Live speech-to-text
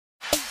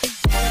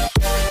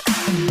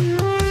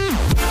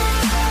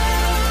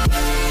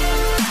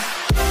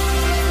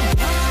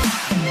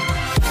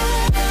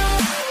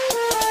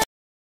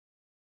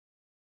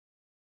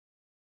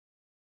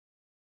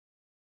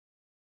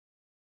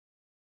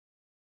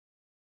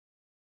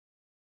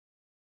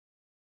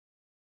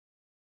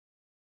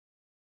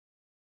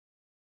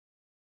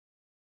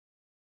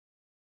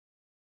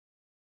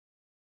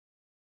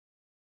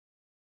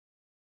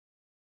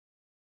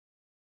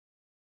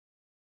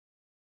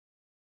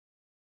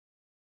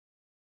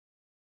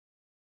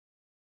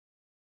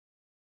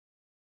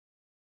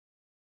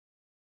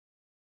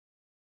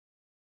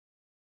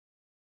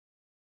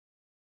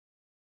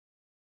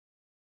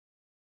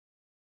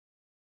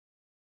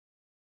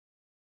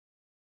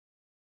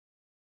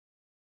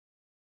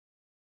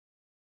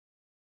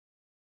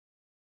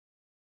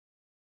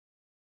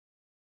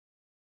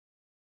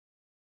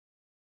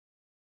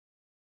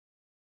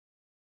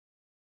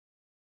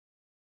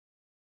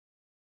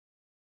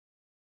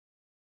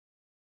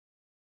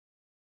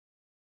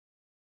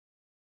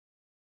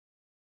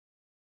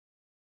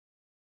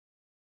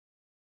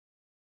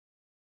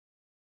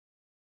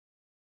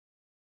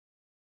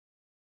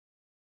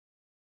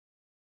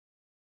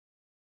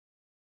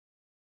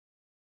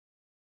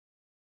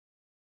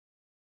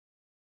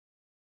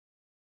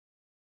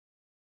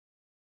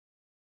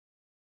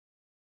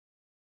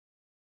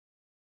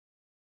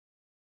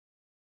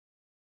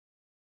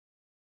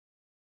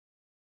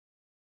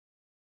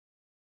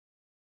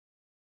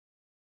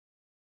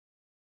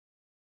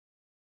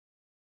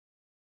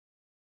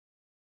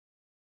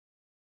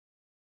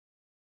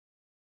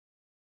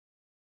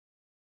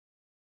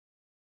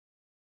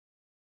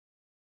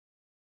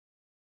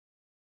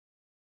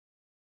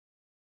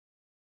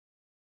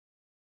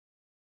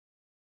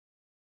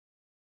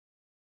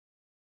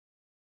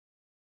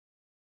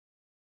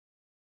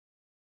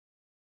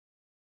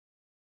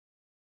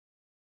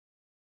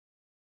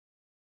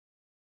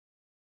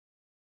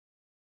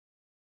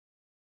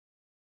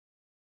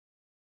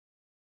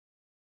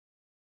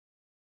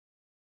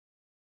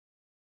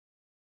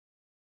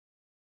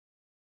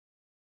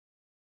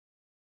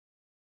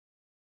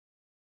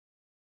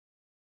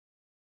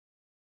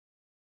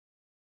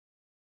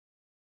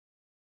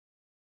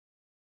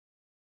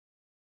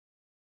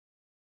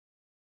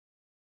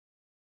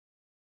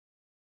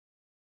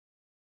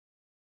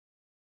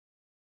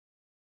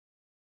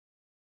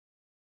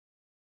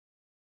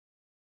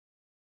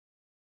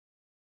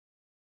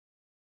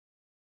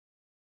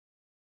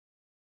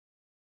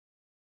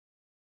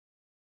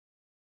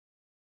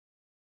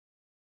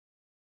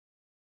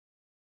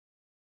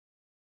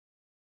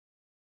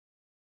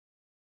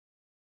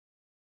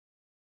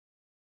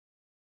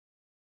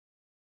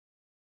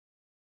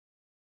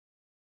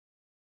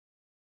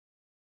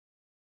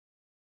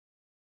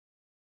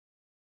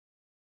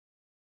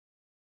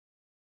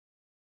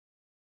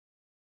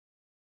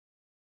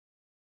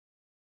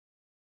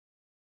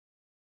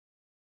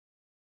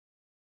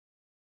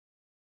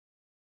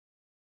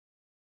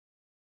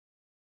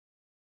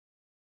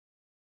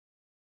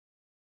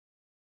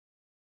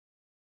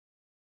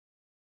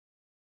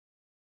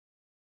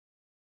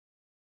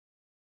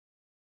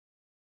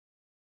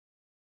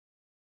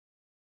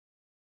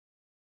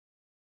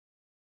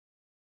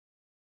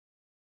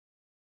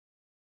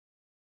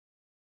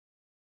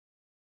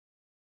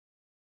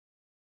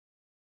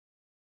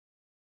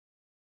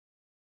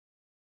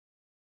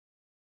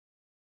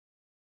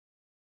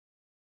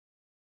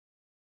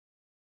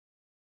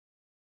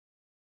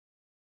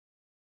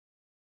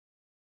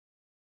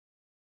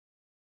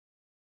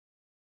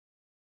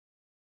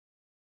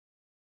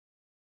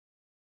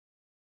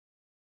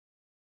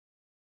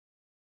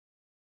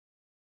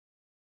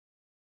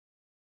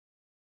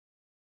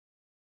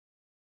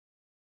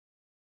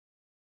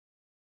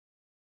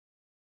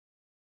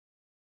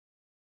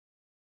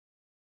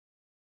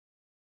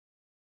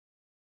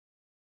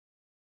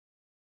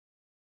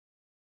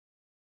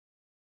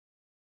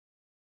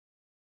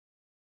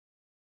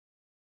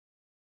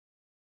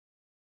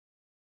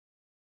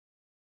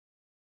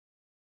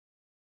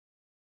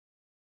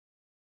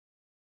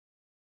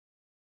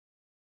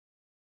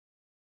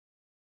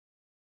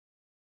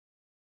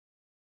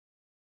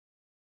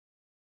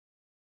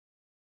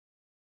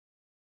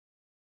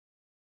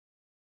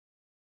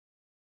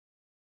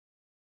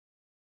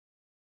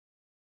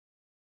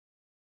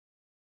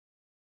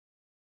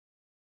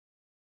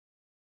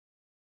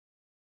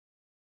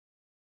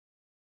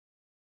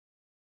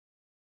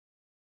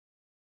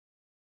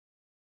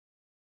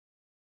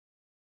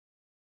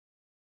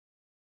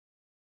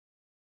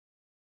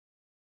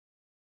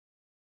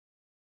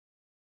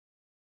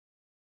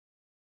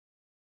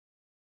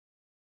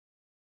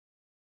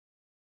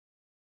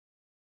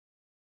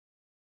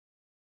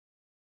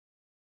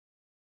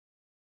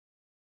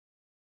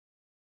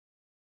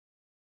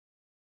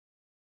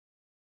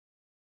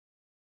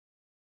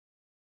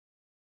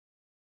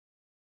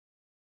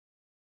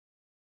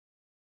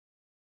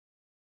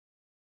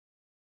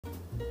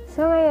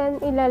So,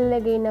 ngayon,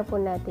 ilalagay na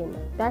po natin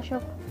ang dash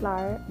of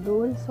flour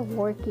doon sa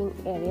working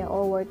area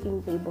o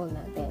working table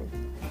natin.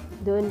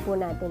 Doon po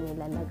natin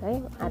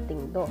ilalagay ang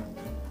ating dough.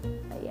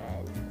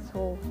 Ayan.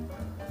 So,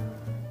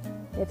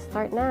 let's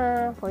start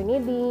na for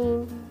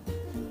kneading.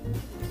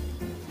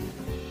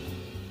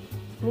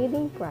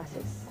 Kneading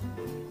process.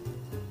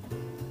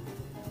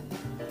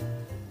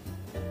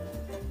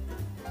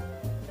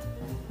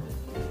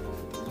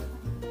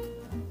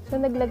 So,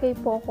 naglagay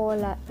po ako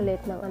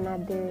ulit ng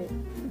another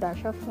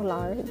dash of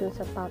flour dun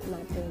sa top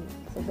natin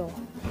sa dough.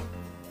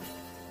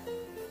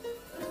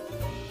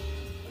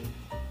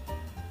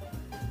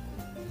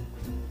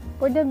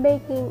 For the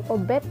baking o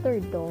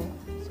better dough,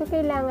 so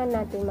kailangan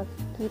natin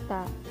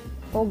makikita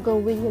o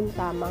gawin yung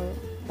tamang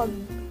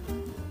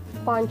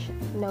pag-punch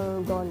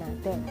ng dough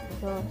natin.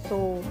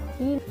 So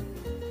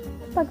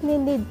pag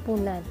nilid po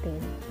natin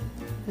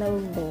ng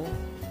dough,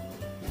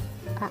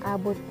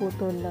 aabot po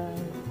ito ng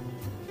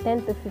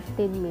 10 to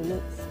 15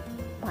 minutes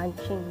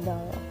punching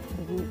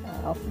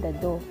of the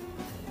dough.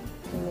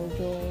 So,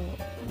 medyo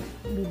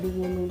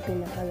bibigyan mo yung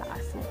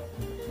pinakalakas mo.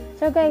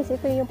 So guys,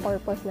 ito yung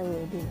purpose ng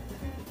kneading.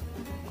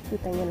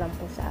 Kita nyo lang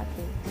po sa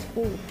ating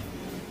spoon.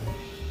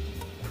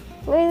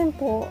 Ngayon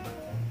po,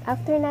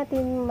 after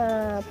natin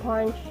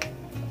ma-punch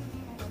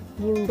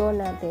yung dough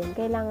natin,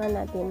 kailangan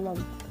natin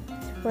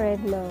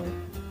mag-spread ng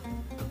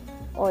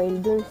oil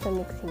dun sa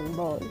mixing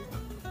bowl.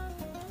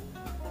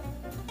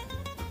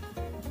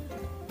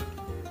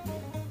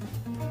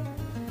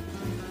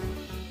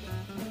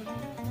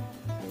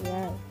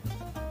 Ayan.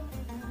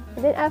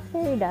 And then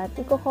after that,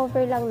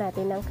 i-cover lang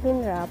natin ng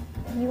cling wrap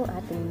yung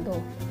ating dough.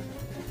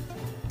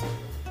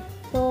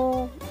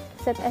 So,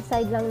 set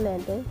aside lang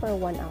natin for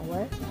 1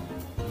 hour.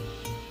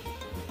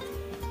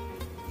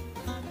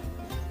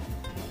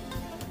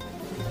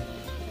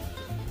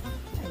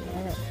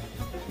 Ayan.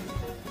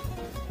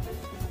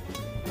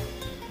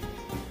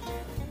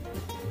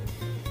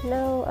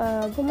 Now,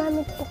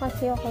 gumamit po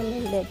kasi ako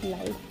ng LED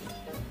light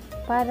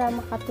para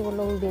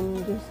makatulong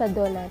din sa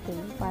dough natin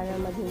para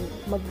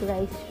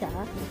mag-rise siya,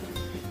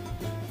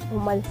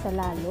 umalsa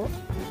lalo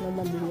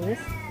na mabilis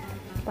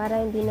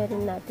para hindi na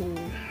rin natin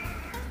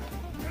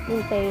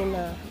hintayin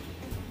na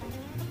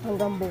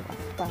hanggang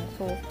bukas pa.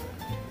 So,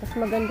 mas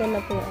maganda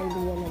na po yung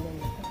idea na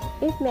ganito.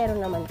 If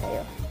meron naman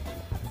kayo.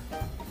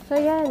 So,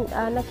 yan.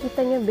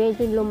 Nakita nyo,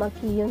 medyo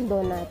lumaki yung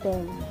dough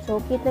natin. So,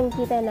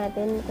 kitang-kita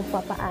natin kung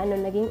paano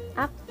naging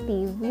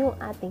active yung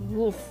ating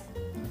yeast.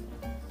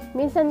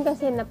 Minsan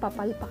kasi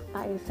napapalpak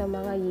tayo sa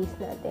mga yeast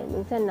natin.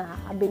 Minsan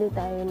nakakabili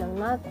tayo ng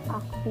not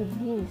active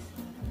yeast.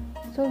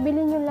 So,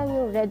 bilhin nyo lang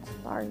yung Red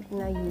Star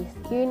na yeast.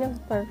 Yun ang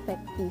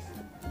perfect yeast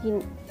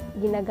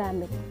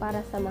ginagamit para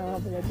sa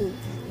mga breading.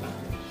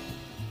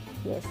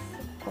 Yes,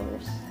 of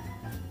course.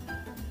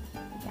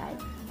 Yan.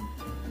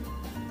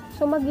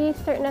 So,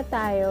 mag-i-start na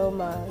tayo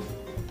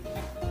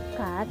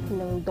mag-cut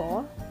ng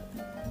dough.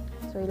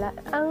 So,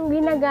 ang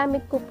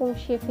ginagamit ko pong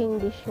chefing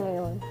dish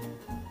ngayon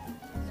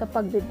sa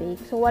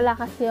pagbe-bake. So, wala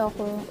kasi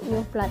akong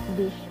yung flat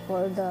dish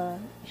for the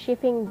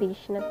chefing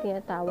dish na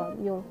tinatawag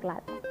yung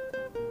flat.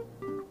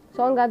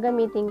 So, ang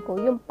gagamitin ko,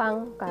 yung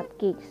pang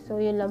cupcakes. So,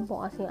 yun lang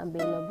po kasi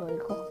available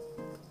ko.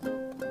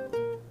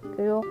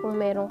 Pero kung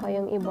meron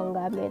kayong ibang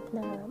gamit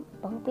na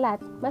pang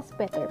flat, mas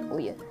better po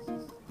yun.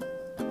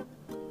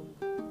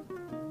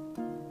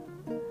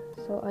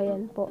 So,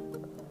 ayan po.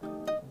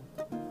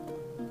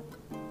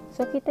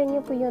 So, kita nyo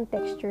po yung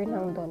texture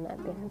ng dough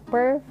natin.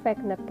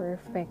 Perfect na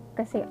perfect.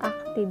 Kasi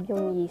active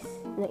yung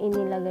yeast na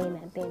inilagay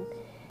natin.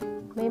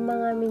 May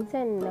mga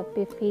minsan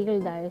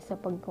napi-fail dahil sa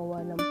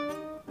paggawa ng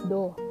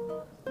dough.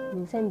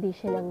 Minsan, di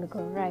siya lang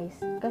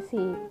nag-rise. Kasi,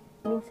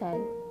 minsan,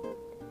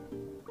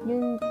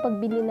 yung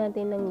pagbili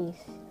natin ng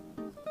yeast,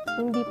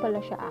 hindi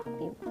pala siya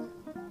active.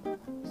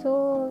 So,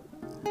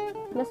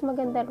 mas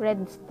maganda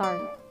Red Star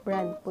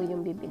brand po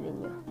yung bibili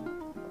nyo.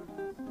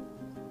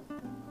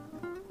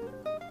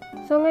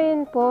 So,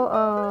 ngayon po,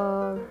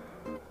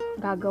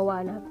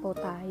 gagawa na po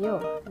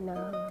tayo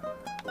ng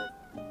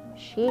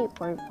shape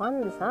or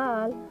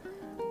pandesal.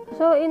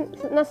 So,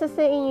 nasa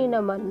sa inyo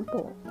naman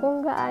po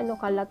kung gaano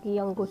kalaki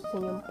ang gusto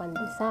nyong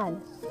pandesal.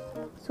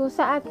 So,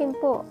 sa akin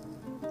po,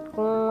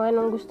 kung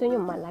anong gusto nyo,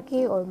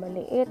 malaki or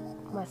maliit,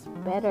 mas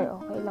better.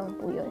 Okay lang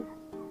po yun.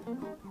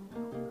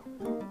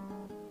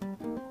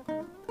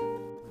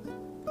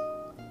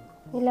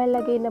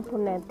 Ilalagay na po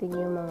natin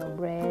yung mga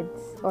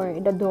breads or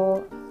the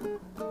dough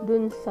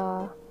dun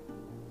sa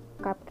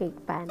cupcake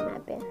pan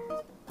natin.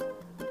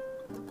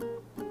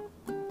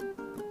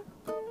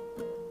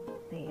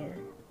 Ayan.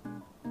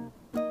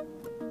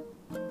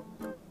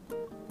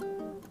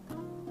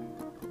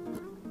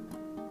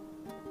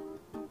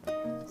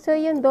 So,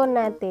 yung dough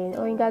natin,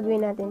 o yung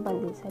gagawin natin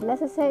pandesal,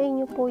 nasa sa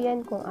inyo po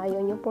yan kung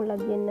ayaw nyo pong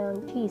lagyan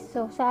ng cheese.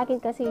 So, sa akin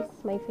kasi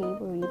it's my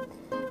favorite.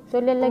 So,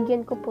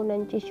 lalagyan ko po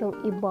ng cheese yung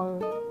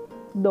ibang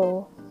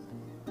dough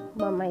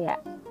mamaya.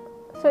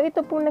 So,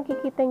 ito pong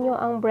nakikita nyo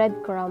ang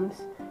breadcrumbs.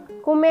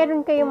 Kung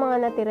meron kayong mga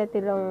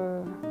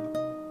natira-tirang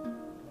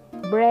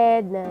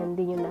bread na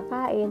hindi nyo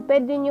nakain,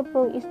 pwede nyo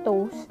pong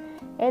i-toast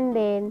and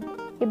then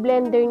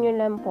i-blender nyo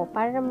lang po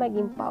para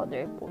maging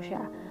powder po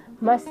siya.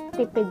 Mas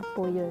tipid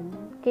po yun.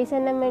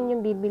 Kaysa naman yung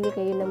bibili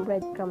kayo ng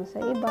breadcrumbs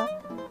sa iba,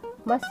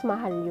 mas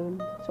mahal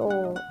yun. So,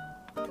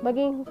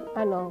 maging,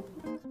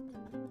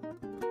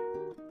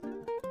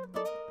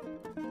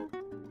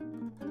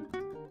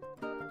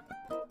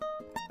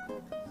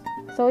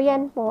 so,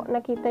 yan po.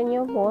 Nakita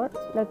nyo po,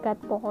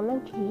 nag-cut po ako ng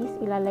cheese.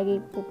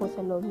 Ilalagay po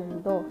sa loob ng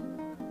dough.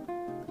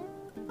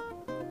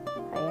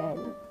 Ayan.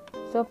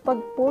 So,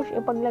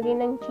 ipaglagay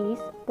ng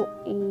cheese,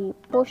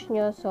 i-push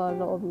nyo sa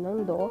loob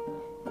ng dough.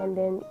 And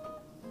then,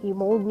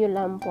 i-mold nyo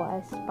lang po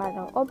as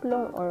parang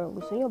oblong or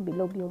gusto nyo,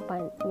 bilog yung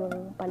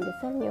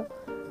pandesal nyo.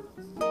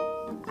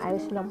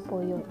 Ayos lang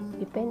po yun.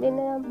 Depende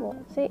na lang po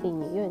sa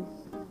inyo yun.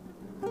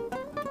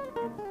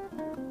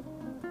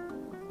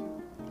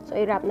 So,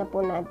 i-wrap na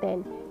po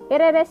natin.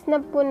 I-rest na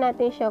po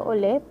natin siya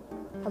ulit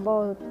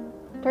about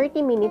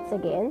 30 minutes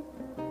again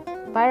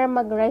para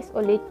mag-rise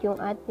ulit yung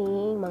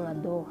ating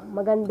mga dough.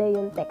 Maganda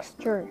yung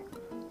texture.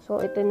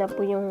 So, ito na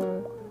po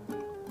yung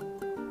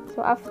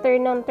after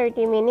ng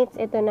 30 minutes,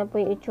 ito na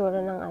po yung itsura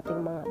ng ating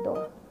mga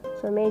dough.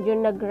 So, medyo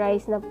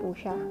nag-rise na po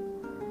siya.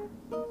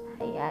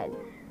 Ayan.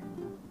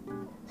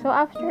 So,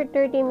 after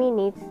 30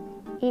 minutes,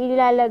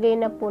 ilalagay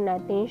na po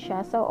natin siya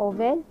sa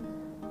oven.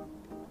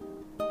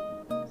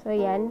 So,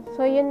 yan.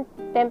 So, yung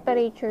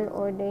temperature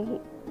or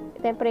the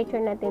temperature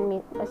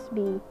natin must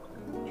be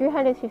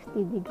 350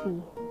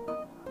 degree.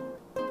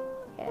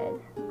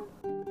 Yan.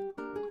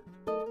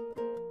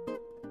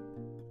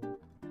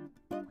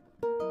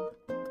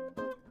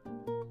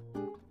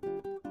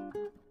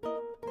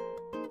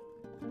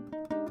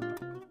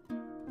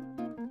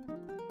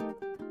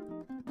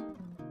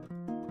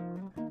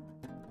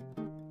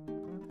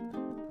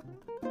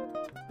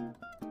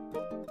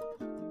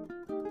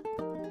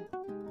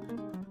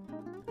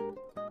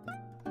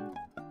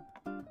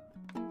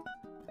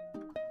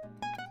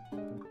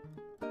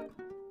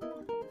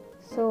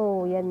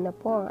 So, yan na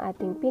po ang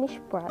ating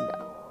finished product.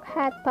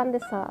 Hot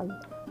pandesal.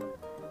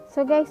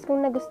 So, guys,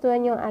 kung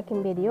nagustuhan nyo ang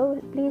aking video,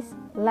 please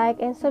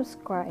like and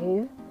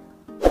subscribe.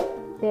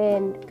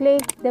 Then,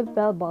 click the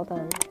bell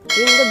button.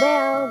 Ring the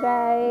bell,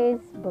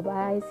 guys.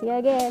 Bye-bye. See you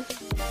again.